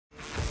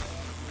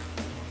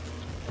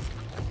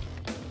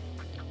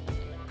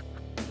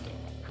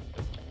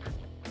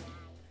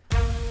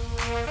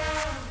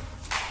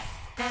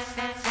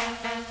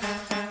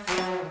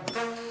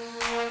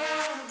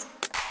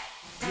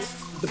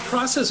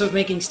process of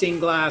making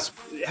stained glass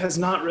has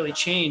not really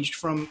changed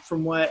from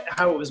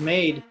how it was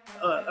made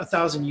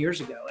 1,000 years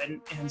ago,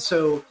 and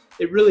so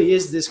it really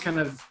is this kind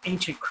of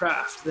ancient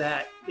craft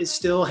that is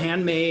still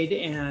handmade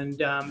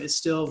and is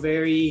still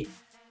very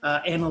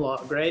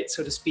analog, right,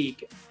 so to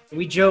speak.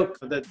 We joke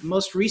that the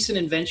most recent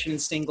invention in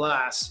stained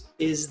glass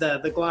is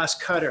the glass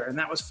cutter, and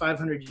that was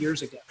 500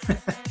 years ago.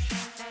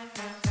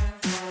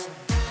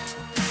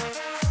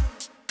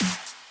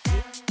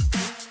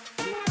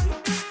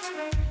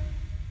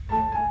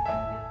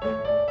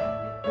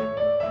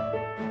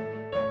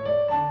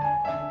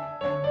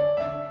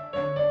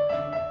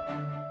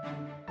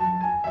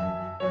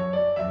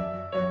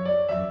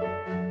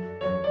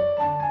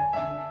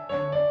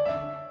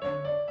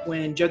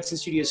 When Judson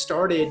Studios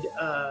started,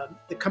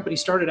 the company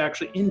started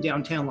actually in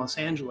downtown Los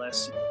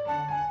Angeles.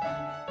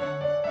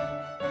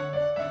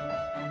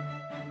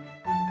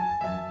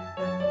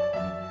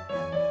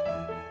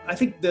 I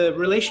think the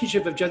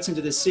relationship of Judson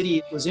to the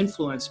city was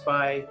influenced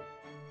by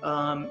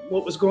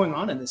what was going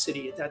on in the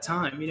city at that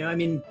time. You know, I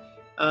mean,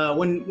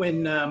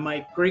 when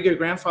my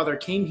great-grandfather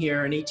came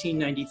here in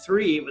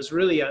 1893, it was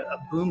really a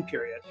boom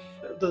period.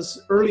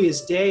 Those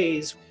earliest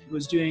days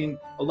was doing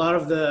a lot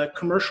of the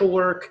commercial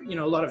work. You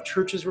know, a lot of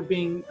churches were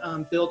being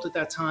built at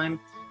that time.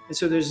 And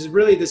so there's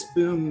really this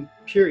boom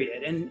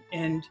period.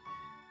 And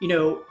you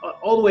know,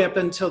 all the way up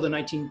until the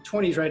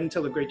 1920s, right,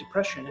 until the Great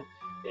Depression.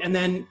 And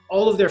then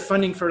all of their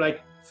funding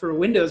for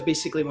windows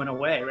basically went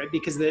away, right?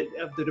 Because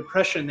of the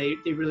Depression,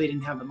 they really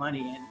didn't have the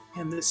money.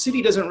 And the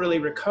city doesn't really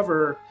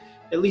recover,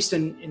 at least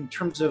in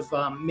terms of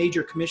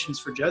major commissions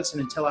for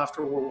Judson, until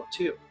after World War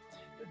II.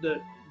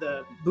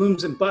 The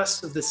booms and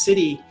busts of the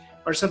city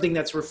are something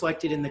that's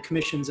reflected in the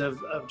commissions of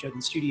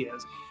Judson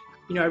Studios.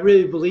 You know, I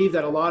really believe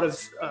that a lot of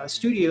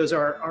studios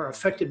are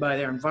affected by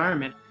their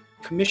environment.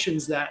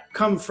 Commissions that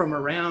come from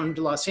around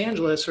Los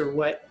Angeles are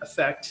what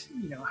affect,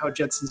 you know, how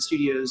Judson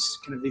Studios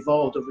kind of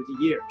evolved over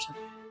the years.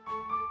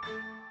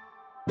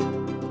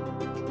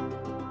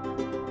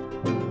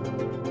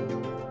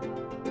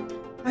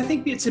 I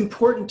think it's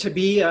important to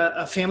be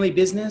a family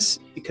business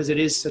because it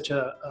is such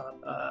a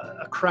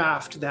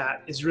craft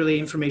that is really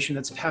information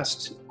that's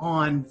passed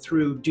on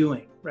through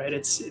doing, right?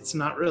 It's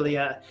not really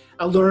a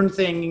learned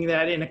thing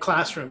that in a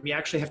classroom, you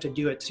actually have to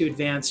do it to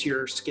advance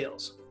your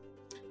skills.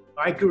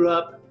 I grew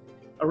up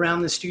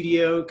around the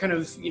studio, kind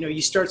of, you know,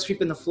 you start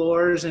sweeping the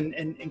floors and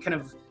kind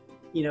of,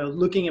 you know,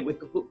 looking at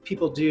what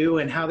people do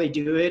and how they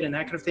do it and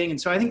that kind of thing.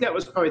 And so I think that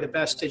was probably the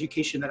best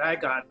education that I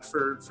got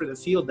for the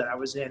field that I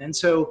was in. And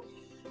so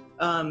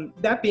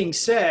that being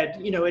said,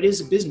 you know, it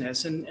is a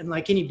business, and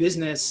like any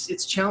business,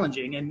 it's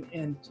challenging,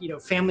 and you know,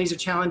 families are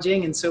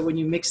challenging, and so when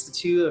you mix the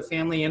two, a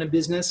family and a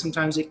business,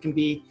 sometimes it can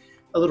be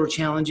a little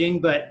challenging,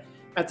 but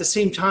at the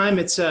same time,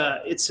 it's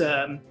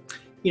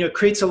you know,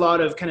 creates a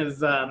lot of kind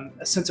of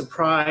a sense of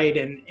pride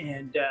and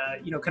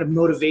you know, kind of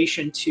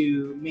motivation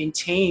to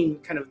maintain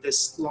kind of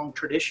this long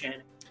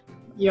tradition.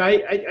 You know,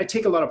 I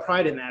take a lot of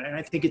pride in that, and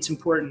I think it's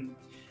important.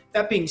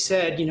 That being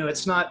said, you know,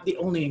 it's not the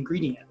only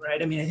ingredient, right?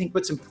 I mean, I think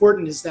what's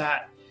important is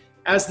that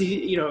as the,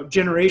 you know,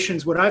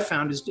 generations, what I've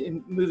found is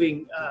in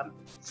moving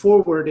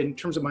forward in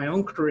terms of my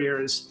own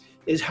career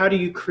is how do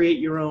you create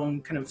your own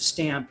kind of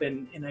stamp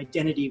and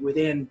identity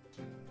within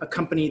a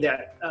company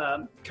that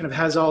kind of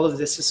has all of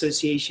this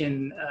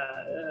association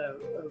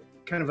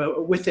kind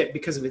of with it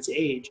because of its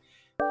age.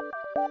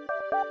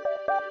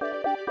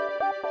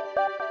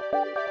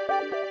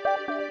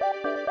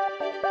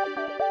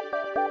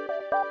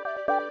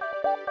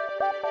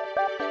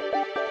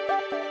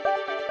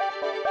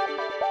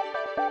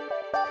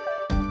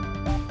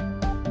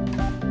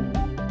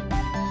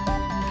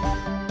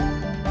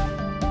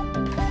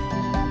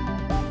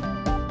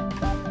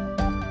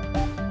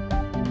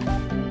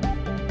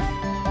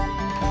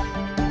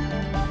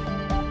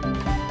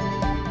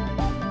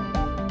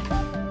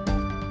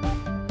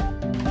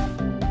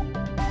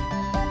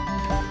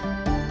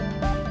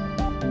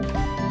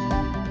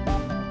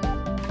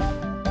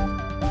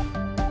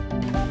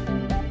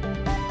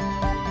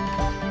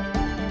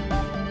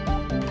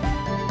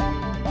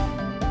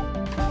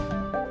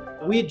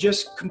 We had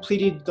just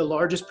completed the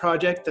largest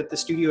project that the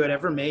studio had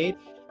ever made,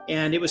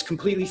 and it was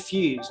completely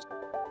fused.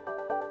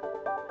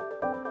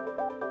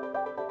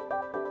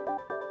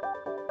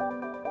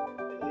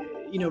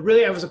 You know,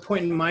 really, I was a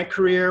point in my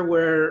career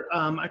where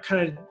I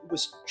kind of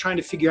was trying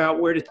to figure out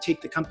where to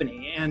take the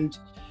company. And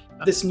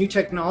this new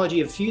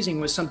technology of fusing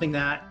was something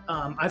that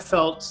I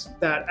felt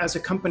that as a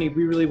company,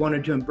 we really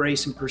wanted to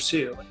embrace and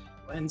pursue.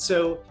 And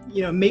so,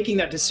 you know, making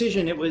that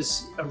decision, it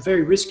was a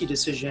very risky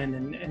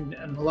decision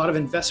and a lot of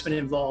investment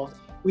involved.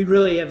 We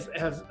really have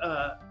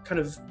kind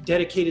of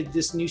dedicated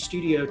this new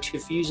studio to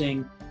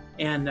fusing,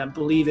 and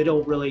believe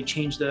it'll really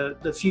change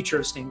the future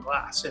of stained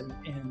glass. And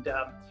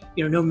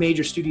you know, no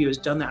major studio has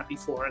done that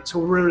before. And so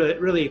we're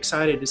really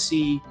excited to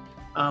see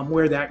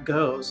where that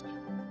goes.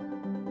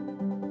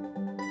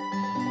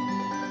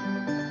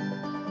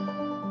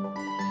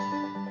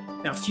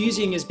 Now,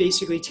 fusing is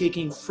basically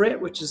taking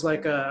frit, which is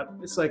like a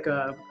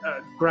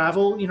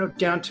gravel, you know,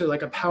 down to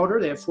like a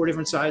powder. They have 4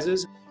 different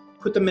sizes.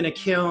 put them in a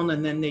kiln,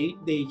 and then they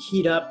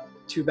heat up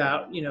to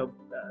about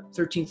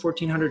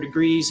 1400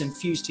 degrees and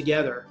fuse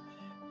together.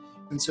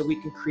 And so we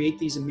can create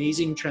these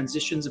amazing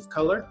transitions of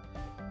color.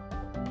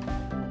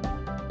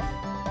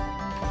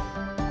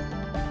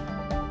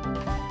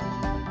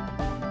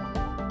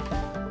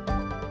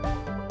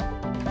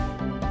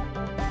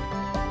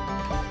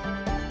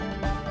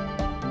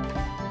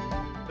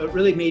 It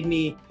really made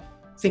me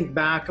think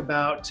back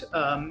about,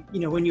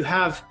 when you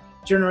have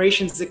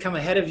generations that come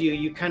ahead of you,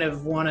 you kind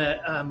of want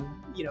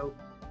to,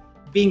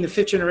 being the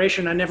fifth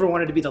generation, I never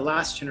wanted to be the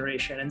last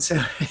generation. And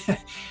so,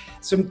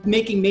 so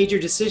making major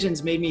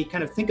decisions made me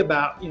kind of think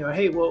about,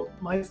 hey, well,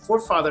 my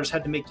forefathers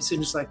had to make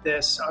decisions like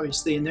this,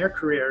 obviously, in their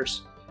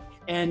careers.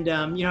 And,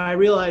 I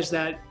realized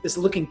that this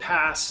looking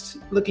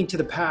to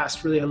the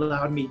past really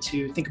allowed me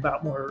to think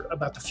about more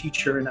about the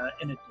future in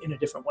a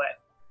different way.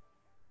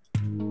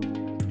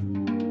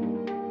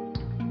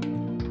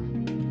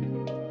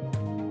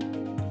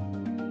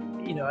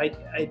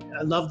 I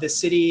love the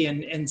city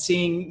and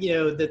seeing,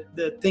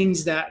 the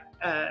things that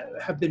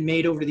have been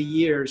made over the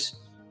years.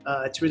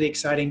 It's really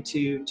exciting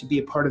to be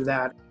a part of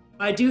that.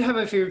 I do have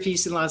a favorite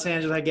piece in Los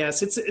Angeles, I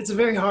guess. It's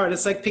very hard.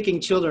 It's like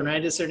picking children, right?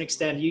 To a certain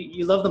extent,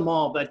 you love them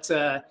all, but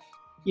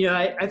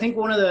I think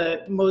one of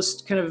the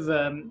most kind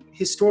of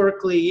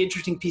historically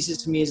interesting pieces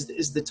to me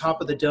is the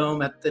top of the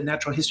dome at the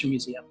Natural History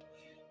Museum.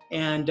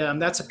 And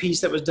that's a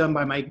piece that was done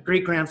by my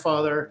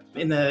great-grandfather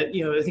in the,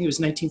 I think it was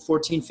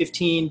 1914,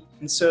 15.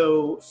 And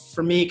so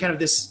for me, kind of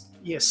this,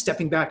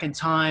 stepping back in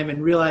time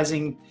and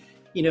realizing,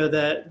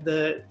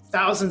 the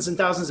thousands and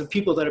thousands of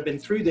people that have been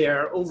through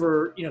there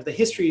over, the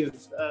history of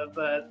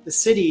the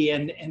city,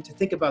 and to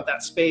think about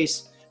that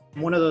space,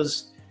 one of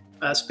those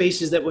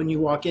spaces that when you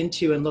walk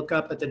into and look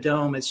up at the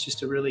dome, it's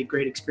just a really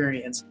great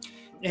experience.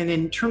 And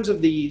in terms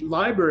of the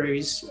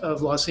libraries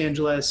of Los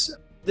Angeles,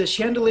 the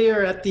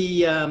chandelier at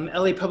the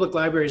LA Public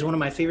Library is one of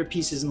my favorite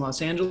pieces in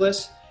Los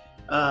Angeles.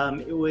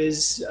 It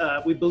was,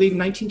 we believe,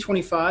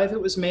 1925 it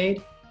was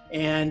made.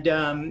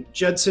 And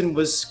Judson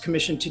was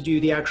commissioned to do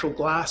the actual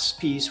glass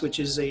piece, which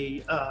is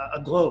a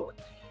globe.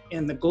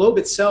 And the globe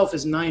itself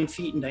is 9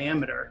 feet in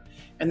diameter.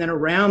 And then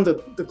around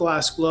the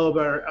glass globe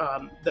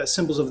are the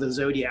symbols of the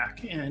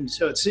zodiac. And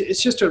so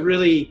it's just a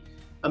really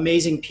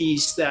amazing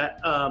piece that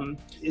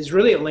is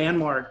really a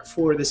landmark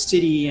for the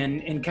city,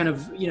 and kind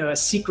of, a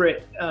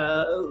secret,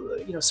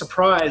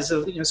 surprise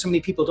of, so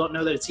many people don't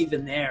know that it's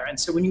even there. And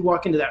so when you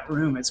walk into that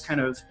room, it's kind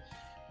of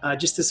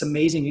just this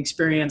amazing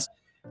experience.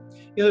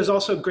 There's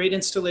also a great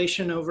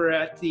installation over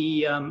at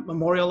the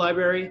Memorial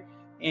Library,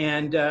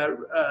 and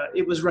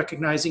it was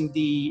recognizing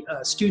the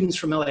students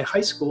from LA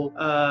High School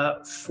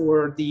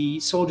for the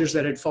soldiers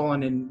that had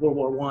fallen in World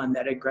War I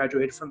that had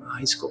graduated from the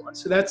high school. And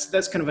so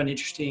that's kind of an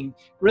interesting,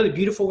 really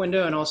beautiful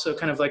window, and also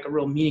kind of like a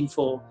real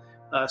meaningful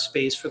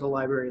space for the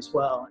library as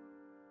well.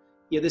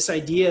 This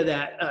idea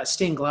that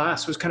stained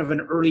glass was kind of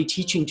an early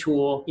teaching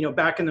tool.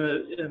 Back in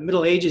the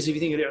Middle Ages, if you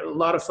think, a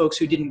lot of folks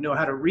who didn't know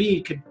how to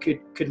read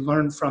could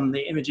learn from the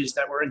images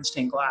that were in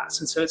stained glass.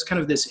 And so it's kind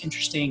of this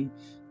interesting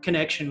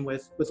connection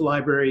with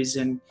libraries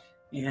and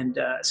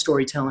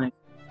storytelling.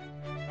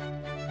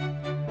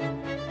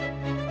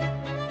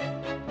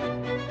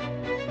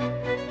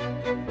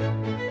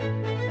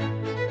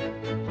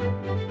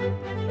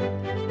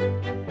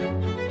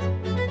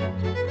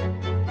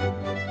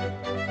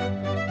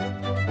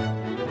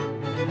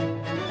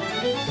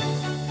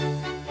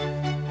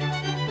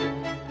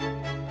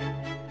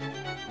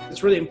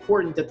 It's really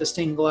important that the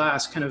stained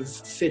glass kind of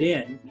fit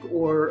in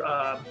or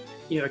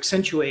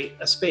accentuate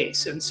a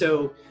space. And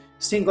so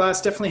stained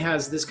glass definitely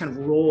has this kind of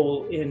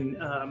role in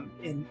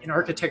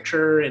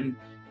architecture and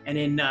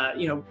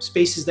in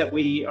spaces that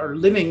we are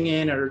living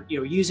in or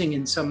using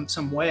in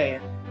some way.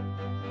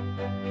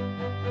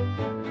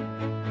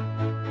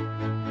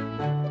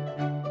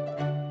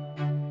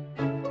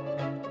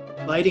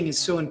 Lighting is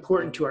so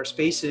important to our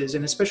spaces,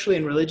 and especially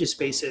in religious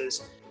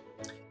spaces.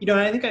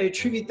 I think I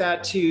attribute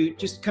that to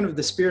just kind of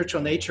the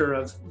spiritual nature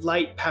of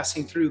light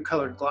passing through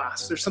colored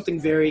glass. There's something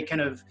very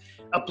kind of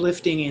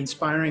uplifting and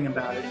inspiring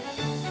about it.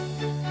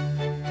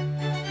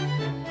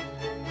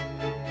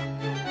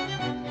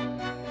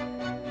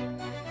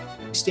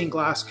 Stained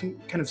glass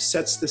kind of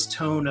sets this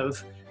tone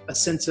of a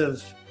sense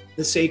of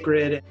the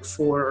sacred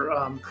for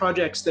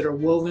projects that are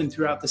woven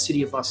throughout the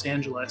city of Los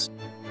Angeles.